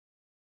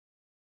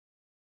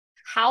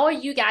How are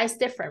you guys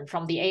different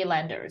from the A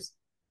lenders?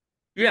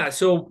 Yeah,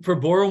 so for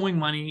borrowing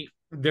money,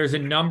 there's a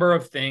number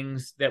of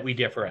things that we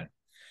differ in.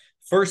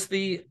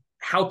 Firstly,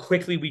 how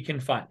quickly we can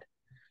fund.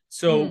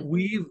 So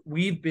Mm.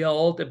 we've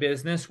built a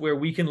business where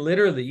we can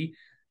literally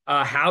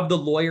have the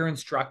lawyer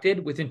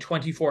instructed within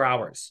 24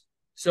 hours.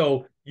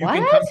 So you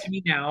can come to What?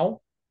 me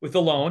now with a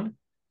loan,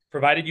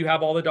 provided you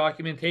have all the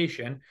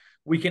documentation.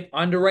 We can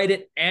underwrite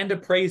it and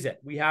appraise it.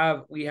 We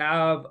have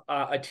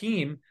a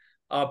team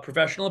of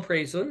professional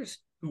appraisers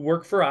who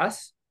work for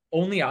us,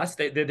 only us.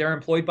 They're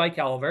employed by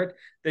Calvert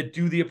that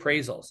do the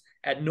appraisals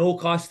at no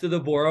cost to the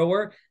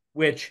borrower,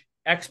 which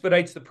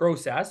expedites the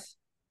process.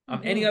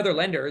 Any Hmm. other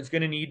lender is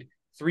going to need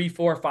 3,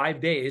 4, 5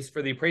 days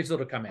for the appraisal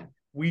to come in.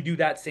 We do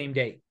that same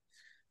day.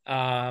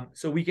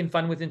 So we can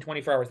fund within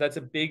 24 hours. That's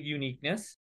a big uniqueness.